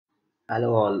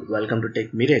Hello all, welcome to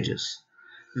Take Mirages.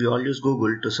 We all use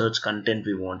Google to search content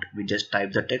we want. We just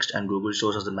type the text and Google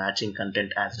shows us the matching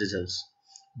content as results.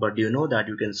 But do you know that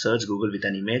you can search Google with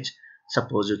an image?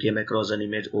 Suppose you came across an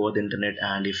image over the internet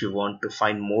and if you want to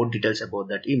find more details about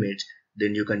that image,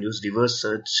 then you can use reverse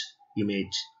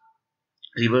image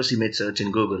search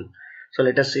in Google. So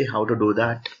let us see how to do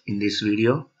that in this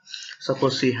video.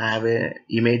 Suppose we have a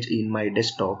image in my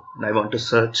desktop and I want to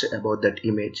search about that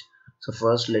image. So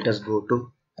first let us go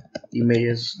to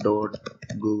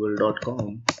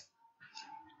images.google.com,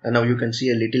 and now you can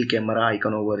see a little camera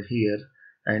icon over here,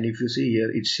 and if you see here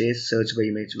it says search by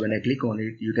image. When I click on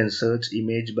it, you can search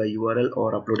image by URL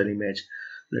or upload an image.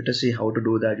 Let us see how to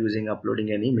do that using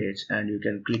uploading an image, and you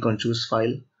can click on choose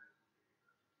file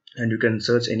and you can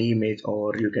search any image,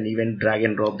 or you can even drag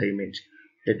and drop the image.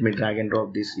 Let me drag and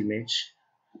drop this image.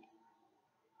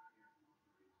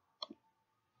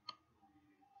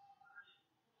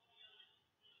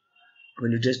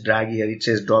 When you just drag here, it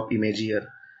says drop image here,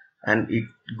 and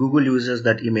Google uses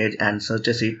that image and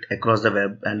searches it across the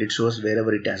web, and it shows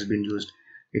wherever it has been used.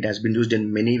 It has been used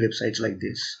in many websites like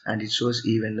this, and it shows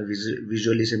even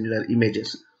visually similar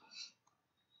images.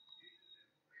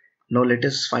 Now let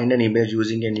us find an image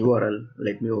using an URL.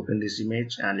 Let me open this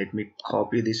image and let me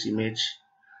copy this image,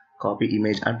 copy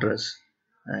image address,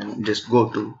 and just go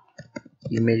to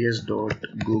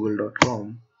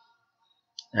images.google.com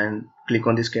and click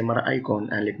on this camera icon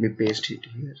and let me paste it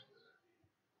here,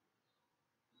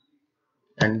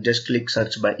 and just click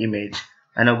search by image,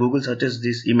 and now Google searches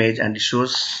this image and it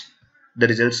shows the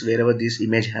results wherever this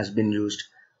image has been used.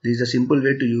 This is a simple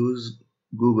way to use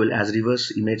Google as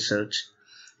reverse image search.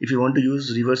 If you want to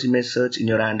use reverse image search in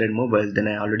your Android mobile, then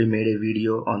I already made a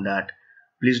video on that.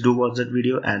 Please do watch that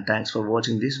video, and thanks for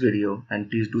watching this video, and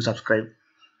please do subscribe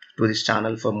to this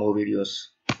channel for more videos.